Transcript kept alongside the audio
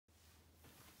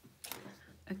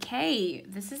Okay,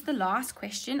 this is the last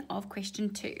question of question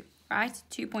 2, right?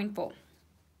 2.4. It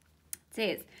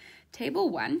says, Table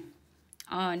 1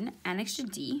 on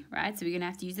Annexure D, right? So we're going to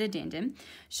have to use the addendum,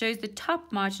 shows the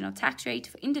top marginal tax rate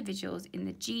for individuals in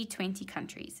the G20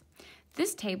 countries.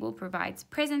 This table provides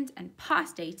present and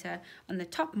past data on the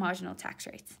top marginal tax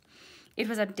rates. It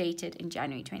was updated in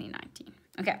January 2019.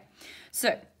 Okay,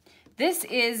 so this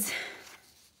is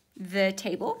the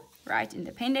table, right, in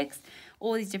the appendix,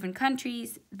 all these different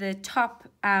countries, the top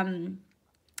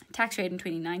tax rate in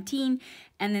 2019,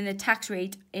 and then the tax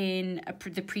rate in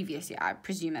the previous year. I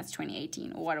presume that's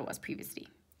 2018 or what it was previously.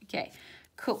 Okay,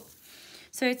 cool.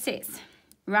 So it says,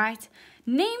 right,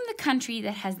 name the country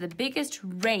that has the biggest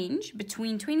range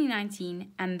between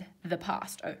 2019 and the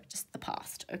past. Oh, just the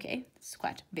past. Okay, it's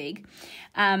quite big.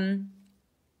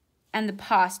 And the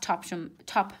past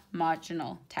top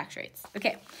marginal tax rates.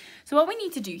 Okay, so what we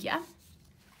need to do here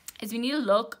is we need to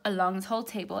look along this whole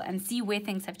table and see where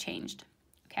things have changed.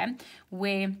 Okay,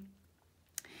 where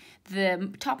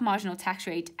the top marginal tax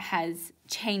rate has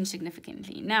changed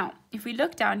significantly. Now, if we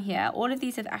look down here, all of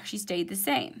these have actually stayed the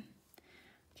same.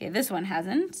 Okay, this one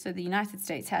hasn't, so the United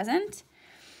States hasn't,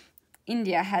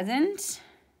 India hasn't,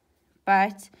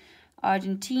 but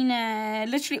Argentina,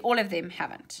 literally all of them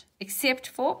haven't, except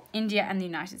for India and the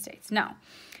United States. Now,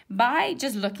 by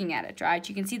just looking at it, right,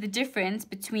 you can see the difference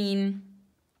between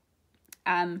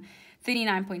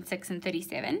 39.6 and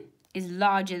 37 is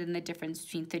larger than the difference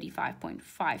between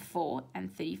 35.54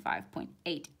 and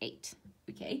 35.88.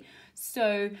 Okay,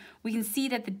 so we can see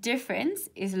that the difference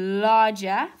is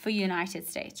larger for United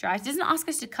States, right? It doesn't ask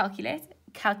us to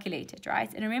calculate it,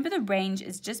 right? And remember, the range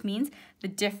just means the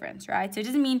difference, right? So it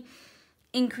doesn't mean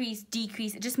increase,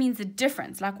 decrease. It just means the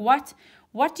difference. Like what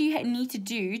do you need to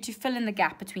do to fill in the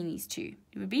gap between these two?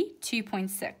 It would be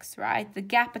 2.6, right? The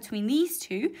gap between these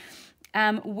two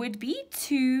would be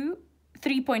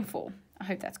 3.4. I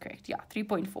hope that's correct. Yeah,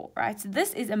 3.4, right? So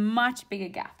this is a much bigger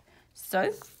gap. So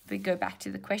if we go back to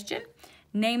the question,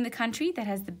 name the country that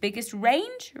has the biggest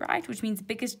range, right? Which means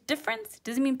biggest difference.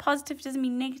 Doesn't mean positive, doesn't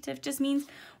mean negative, just means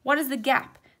what is the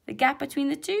gap? The gap between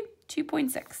the two,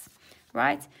 2.6,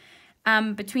 right?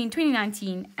 Between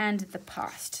 2019 and the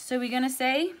past. So we're going to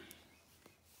say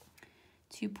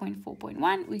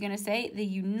 2.4.1, we're going to say the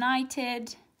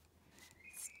United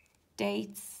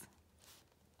States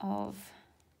of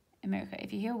America.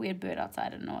 If you hear a weird bird outside, I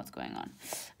don't know what's going on.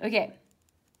 Okay,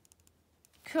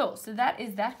 cool. So that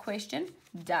is that question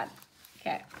done.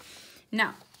 Okay,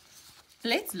 now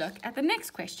let's look at the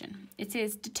next question. It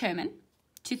says determine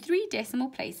to 3 decimal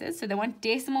places. So they want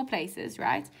decimal places,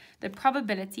 right? The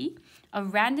probability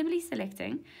of randomly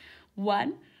selecting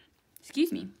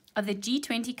of the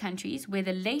G20 countries where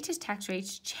the latest tax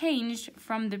rates changed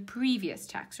from the previous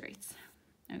tax rates.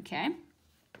 Okay.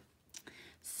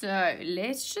 So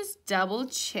let's just double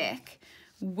check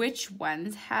which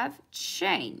ones have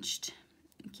changed.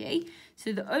 Okay,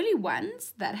 so the only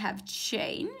ones that have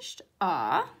changed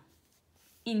are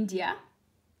India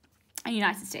and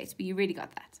United States, but you really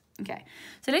got that. Okay,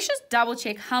 so let's just double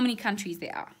check how many countries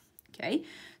there are. Okay,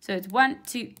 so it's 1,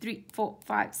 2, 3, 4,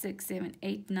 5, 6, 7,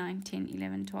 8, 9, 10,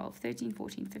 11, 12, 13,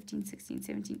 14, 15, 16,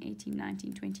 17, 18,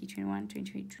 19, 20, 21,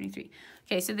 22, 23.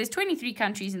 Okay, so there's 23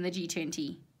 countries in the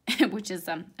G20, which is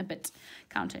a bit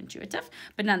counterintuitive,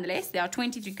 but nonetheless, there are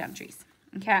 23 countries.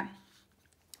 Okay,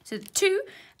 so 2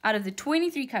 out of the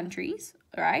 23 countries,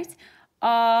 right,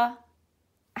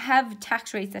 have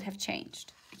tax rates that have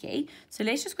changed. Okay, so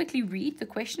let's just quickly read the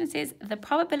question. It says the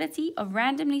probability of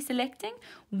randomly selecting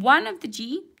one of the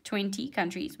G20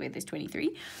 countries, where there's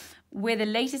 23, where the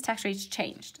latest tax rates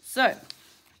changed. So,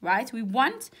 right, the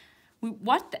event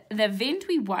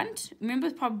we want, remember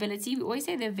with probability, we always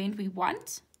say the event we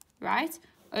want, right,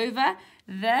 over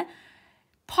the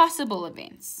possible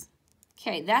events.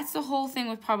 Okay, that's the whole thing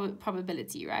with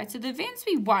probability, right? So the events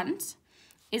we want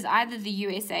is either the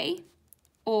USA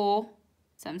or,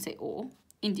 some say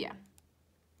India,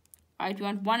 right? We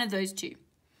want one of those two.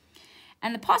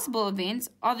 And the possible events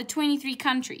are the 23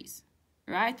 countries,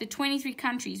 right? The 23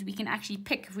 countries we can actually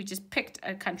pick if we just picked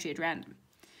a country at random.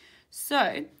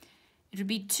 So it would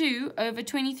be 2 over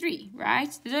 23,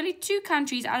 right? There's only 2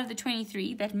 countries out of the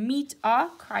 23 that meet our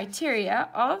criteria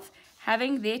of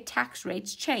having their tax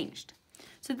rates changed.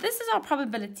 So this is our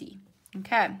probability,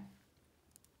 okay?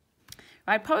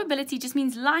 Right, probability just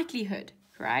means likelihood,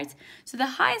 right? So the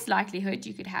highest likelihood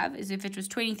you could have is if it was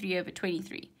 23 over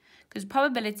 23, because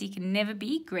probability can never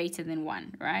be greater than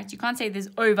 1, right? You can't say there's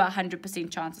over 100%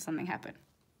 chance of something happen.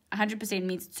 100%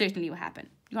 means it certainly will happen.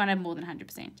 You can't have more than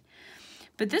 100%.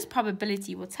 But this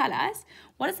probability will tell us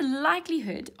what is the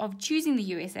likelihood of choosing the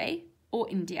USA or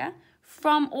India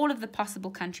from all of the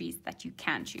possible countries that you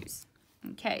can choose.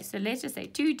 Okay, so let's just say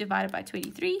 2 divided by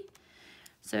 23.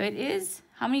 So it is,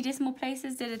 how many decimal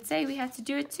places did it say we had to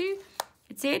do it to?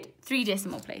 It said 3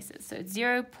 decimal places. So it's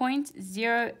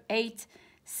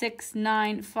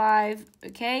 0.08695,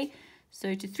 okay?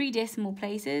 So to 3 decimal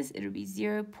places, it would be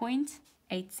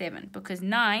 0.87 because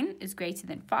 9 is greater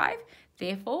than 5.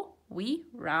 Therefore, we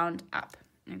round up.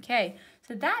 Okay,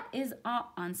 so that is our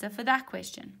answer for that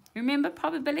question. Remember,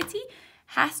 probability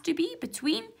has to be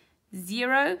between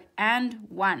 0 and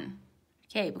 1.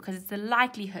 Okay, because it's the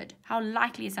likelihood. How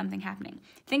likely is something happening?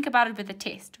 Think about it with a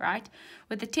test, right?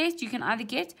 With the test, you can either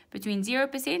get between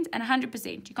 0% and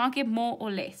 100%. You can't get more or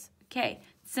less. Okay,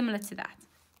 similar to that.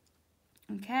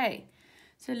 Okay,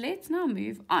 so let's now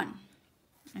move on.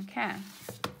 Okay.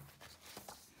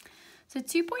 So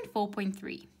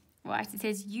 2.4.3, right? It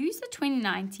says use the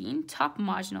 2019 top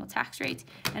marginal tax rate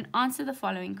and answer the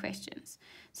following questions.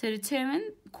 So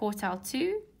determine quartile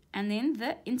 2, and then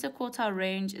the interquartile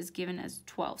range is given as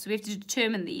 12. So we have to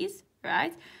determine these,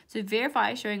 right? So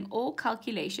verify showing all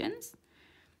calculations,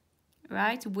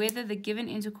 right, whether the given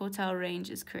interquartile range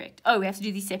is correct. Oh, we have to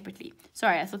do these separately.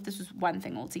 Sorry, I thought this was one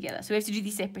thing altogether. So we have to do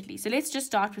these separately. So let's just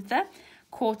start with the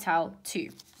quartile 2.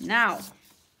 Now,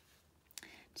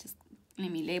 just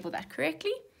let me label that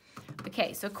correctly.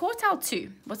 Okay, so quartile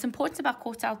 2. What's important about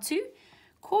quartile 2?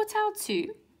 Quartile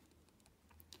 2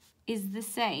 is the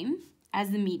same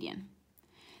as the median.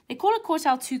 They call it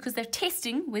quartile 2 because they're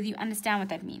testing whether you understand what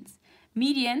that means.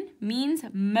 Median means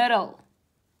middle.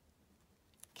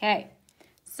 Okay,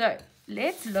 so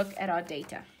let's look at our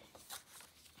data.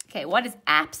 Okay, what is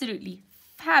absolutely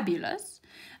fabulous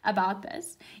about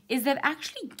this is they've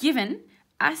actually given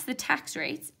us the tax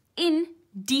rates in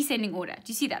descending order. Do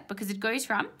you see that? Because it goes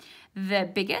from the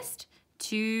biggest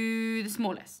to the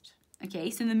smallest. Okay,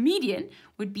 so the median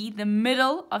would be the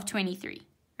middle of 23.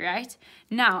 Right?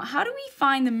 Now, how do we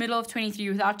find the middle of 23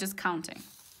 without just counting?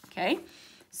 Okay,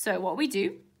 so what we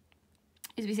do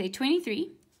is we say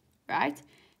 23, right,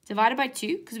 divided by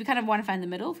 2, because we kind of want to find the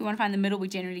middle. If we want to find the middle, we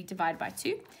generally divide by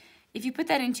 2. If you put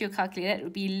that into your calculator, it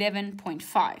would be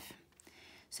 11.5.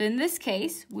 So in this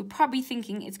case, we're probably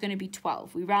thinking it's going to be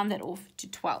 12. We round that off to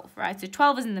 12, right? So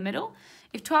 12 is in the middle.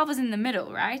 If 12 is in the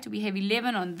middle, right, we have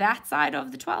 11 on that side of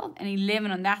the 12 and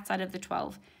 11 on that side of the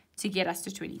 12. To get us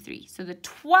to 23. So the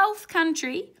 12th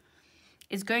country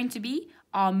is going to be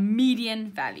our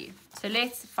median value. So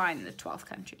let's find the 12th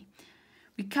country.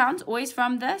 We count always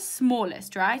from the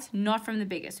smallest, right? Not from the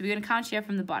biggest. So we're going to count here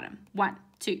from the bottom. 1,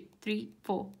 2, 3,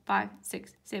 4, 5,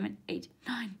 6, 7, 8,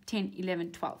 9, 10,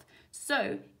 11, 12.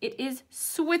 So it is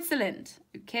Switzerland,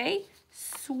 okay?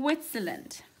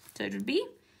 Switzerland. So it would be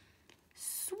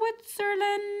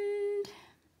Switzerland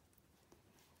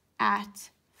at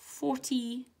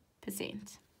 40%.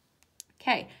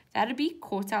 Okay, that would be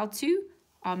quartile 2,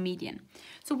 our median.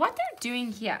 So what they're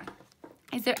doing here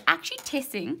is they're actually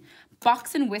testing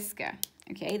box and whisker.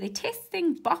 Okay, they're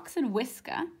testing box and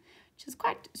whisker, which is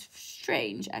quite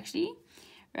strange actually.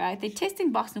 Right, they're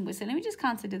testing box and whisker. Let me just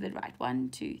count so I did it right. 1,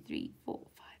 2, 3, 4,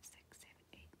 5, 6, 7,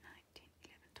 8, 9, 10,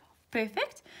 11, 12.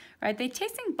 Perfect. Right, they're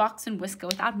testing box and whisker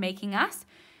without making us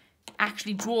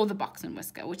actually draw the box and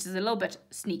whisker, which is a little bit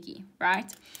sneaky,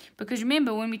 right? Because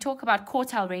remember, when we talk about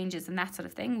quartile ranges and that sort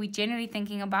of thing, we're generally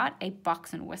thinking about a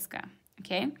box and whisker,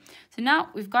 okay? So now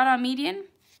we've got our median.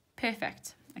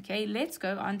 Perfect. Okay, let's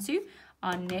go on to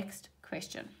our next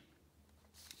question.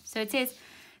 So it says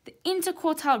the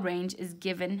interquartile range is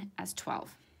given as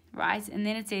 12, right? And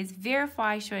then it says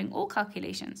verify showing all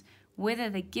calculations whether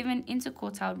the given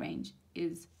interquartile range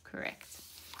is correct.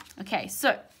 Okay,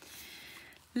 so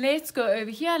let's go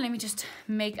over here. Let me just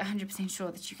make 100%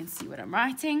 sure that you can see what I'm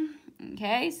writing.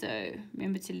 Okay, so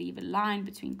remember to leave a line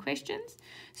between questions.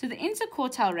 So the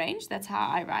interquartile range, that's how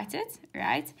I write it,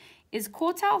 right, is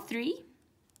quartile 3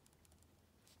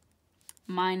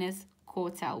 minus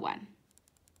quartile 1.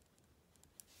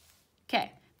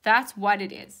 Okay, that's what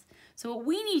it is. So what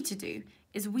we need to do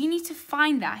is we need to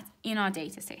find that in our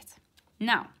data set.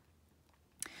 Now,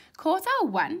 quartile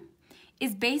 1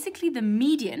 is basically the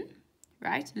median,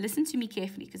 right? Listen to me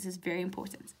carefully because it's very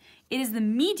important. It is the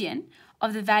median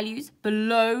of the values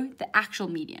below the actual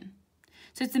median.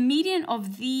 So it's the median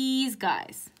of these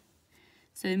guys.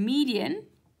 So the median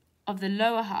of the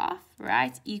lower half,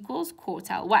 right, equals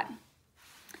quartile 1,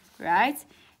 right?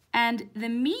 And the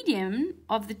median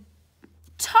of the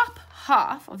top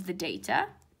half of the data,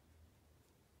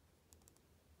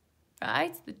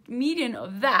 right, the median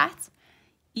of that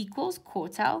equals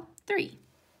quartile 3.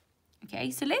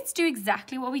 Okay, so let's do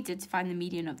exactly what we did to find the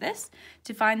median of this,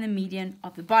 to find the median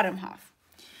of the bottom half.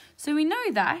 So we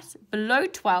know that below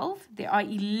 12, there are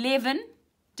 11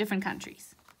 different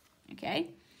countries.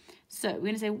 Okay? So we're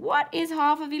going to say, what is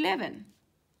half of 11?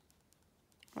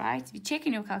 Right? If you check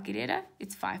in your calculator,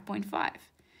 it's 5.5.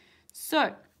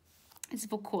 So this is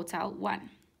for quartile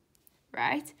 1.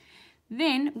 Right?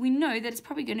 Then we know that it's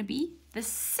probably going to be the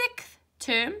 6th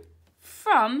term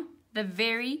from the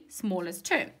very smallest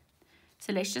term.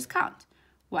 So let's just count.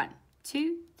 1,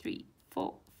 2, 3,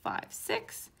 4, 5,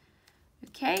 6.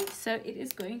 Okay, so it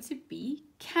is going to be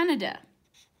Canada.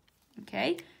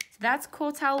 Okay, so that's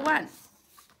quartile 1.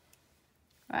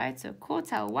 Right, so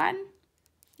quartile 1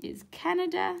 is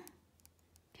Canada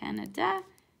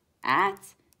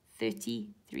at 33%.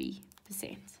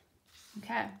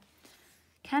 Okay,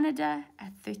 Canada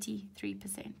at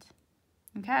 33%.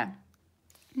 Okay,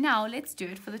 now let's do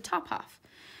it for the top half.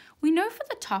 We know for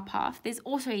the top half, there's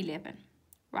also 11,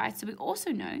 right? So we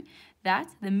also know that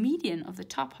the median of the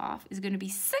top half is going to be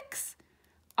 6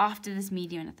 after this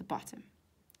median at the bottom.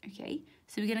 Okay,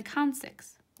 so we're going to count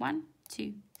 6. 1,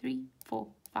 2, 3, 4,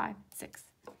 5, 6.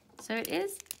 So it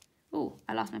is, oh,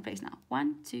 I lost my place now.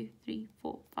 1, 2, 3,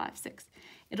 4, 5, 6.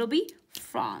 It'll be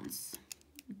France.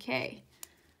 Okay,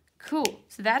 cool.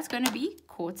 So that's going to be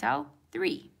quartile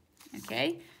 3.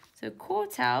 Okay, so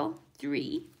quartile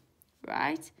 3,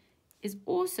 right, is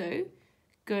also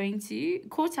going to,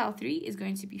 quartile 3 is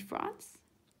going to be France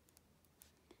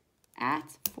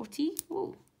at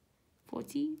 45%.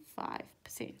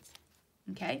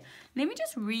 Okay, let me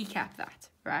just recap that,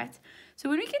 right? So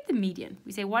when we get the median,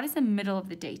 we say, what is the middle of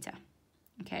the data?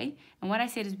 Okay, and what I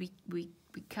said is we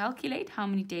calculate how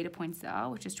many data points there are,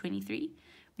 which is 23.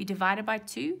 We divide it by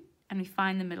 2, and we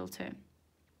find the middle term.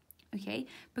 Okay,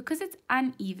 because it's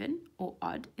uneven or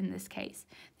odd in this case,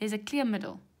 there's a clear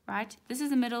middle, right? This is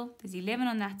the middle, there's 11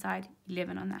 on that side,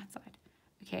 11 on that side.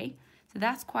 Okay, so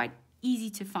that's quite easy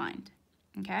to find.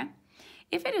 Okay,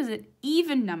 if it is an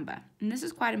even number, and this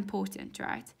is quite important,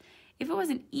 right? If it was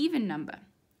an even number,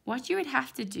 what you would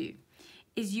have to do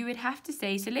is you would have to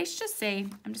say, so let's just say,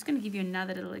 I'm just going to give you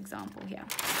another little example here.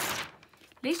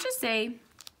 Let's just say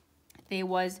there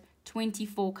was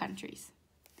 24 countries.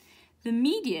 The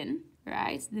median,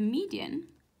 right, the median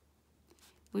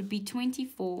would be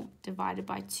 24 divided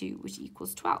by 2, which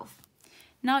equals 12.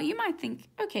 Now, you might think,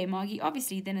 okay, Margie,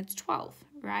 obviously, then it's 12,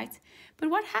 right? But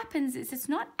what happens is it's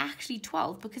not actually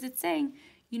 12 because it's saying,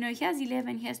 you know, here's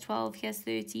 11, here's 12, here's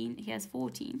 13, here's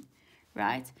 14,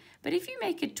 right? But if you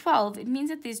make it 12, it means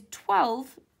that there's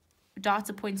 12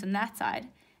 data points on that side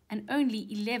and only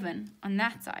 11 on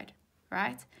that side,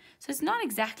 right? So it's not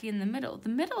exactly in the middle. The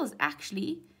middle is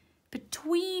actually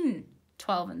between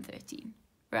 12 and 13,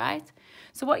 right?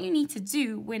 So what you need to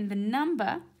do when the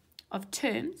number of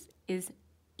terms is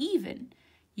even,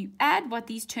 you add what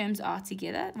these terms are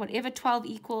together, whatever 12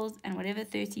 equals and whatever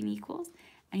 13 equals,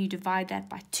 and you divide that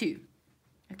by 2,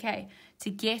 okay, to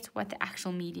get what the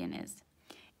actual median is.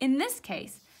 In this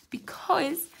case,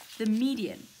 because the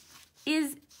median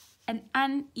is an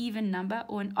uneven number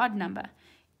or an odd number,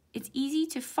 it's easy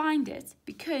to find it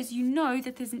because you know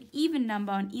that there's an even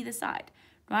number on either side,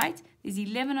 right? There's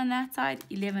 11 on that side,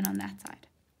 11 on that side,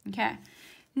 okay?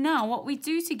 Now, what we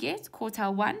do to get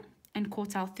quartile 1 and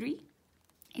quartile 3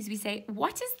 is we say,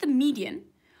 what is the median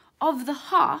of the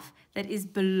half that is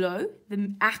below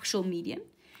the actual median?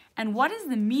 And what is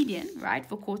the median, right,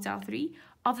 for quartile 3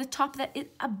 of the top that is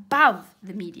above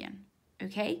the median,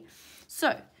 okay?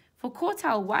 So, for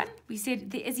quartile 1, we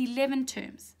said there is 11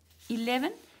 terms.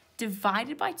 11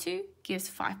 divided by 2 gives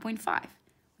 5.5.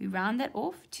 We round that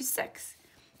off to 6,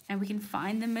 and we can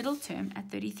find the middle term at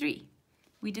 33.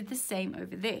 We did the same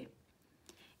over there.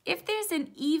 If there's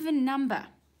an even number,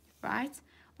 right,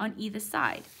 on either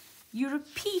side, you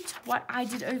repeat what I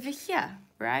did over here,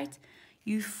 right?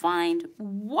 You find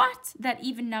what that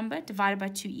even number divided by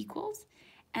 2 equals,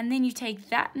 and then you take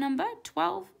that number,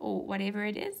 12 or whatever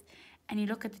it is, and you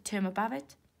look at the term above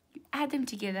it, you add them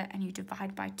together, and you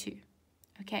divide by 2.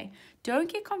 Okay, don't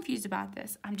get confused about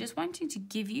this. I'm just wanting to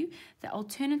give you the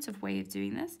alternative way of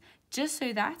doing this, just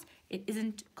so that it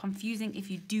isn't confusing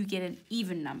if you do get an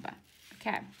even number.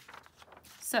 Okay,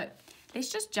 so let's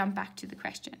just jump back to the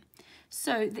question.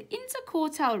 So the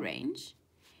interquartile range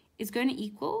is going to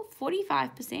equal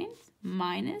 45%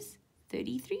 minus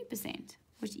 33%,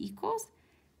 which equals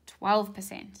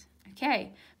 12%.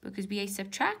 Okay, because we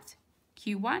subtract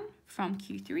Q1 from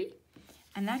Q3,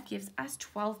 and that gives us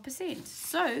 12%.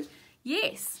 So,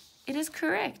 yes, it is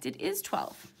correct. It is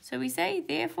 12. So we say,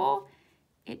 therefore,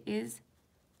 it is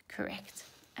correct.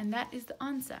 And that is the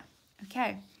answer.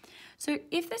 Okay. So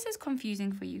if this is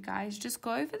confusing for you guys, just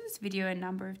go over this video a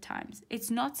number of times.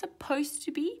 It's not supposed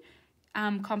to be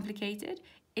complicated.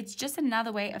 it's just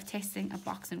another way of testing a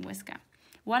box and whisker.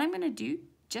 What I'm going to do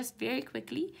just very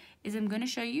quickly is I'm going to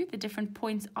show you the different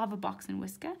points of a box and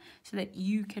whisker so that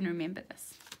you can remember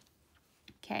this.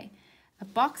 Okay, a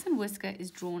box and whisker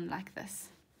is drawn like this.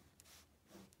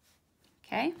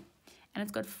 Okay, and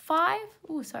it's got 5,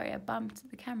 oh sorry, I bumped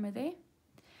the camera there.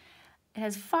 It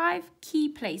has 5 key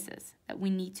places that we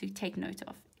need to take note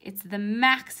of. It's the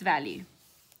max value,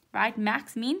 right?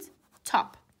 Max means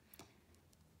top.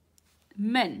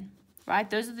 Min, right?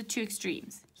 Those are the 2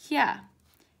 extremes. Here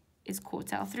is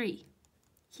quartile 3.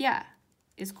 Here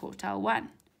is quartile 1.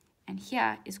 And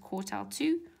here is quartile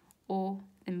 2, or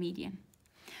the median.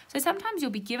 So sometimes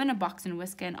you'll be given a box and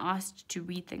whisker and asked to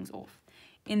read things off.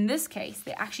 In this case,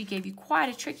 they actually gave you quite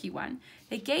a tricky one.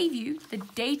 They gave you the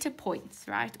data points,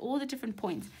 right? All the different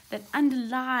points that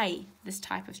underlie this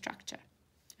type of structure.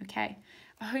 Okay,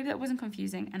 I hope that wasn't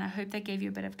confusing, and I hope that gave you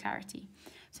a bit of clarity.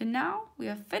 So now we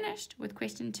are finished with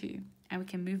question 2, and we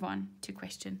can move on to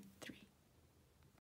question 3.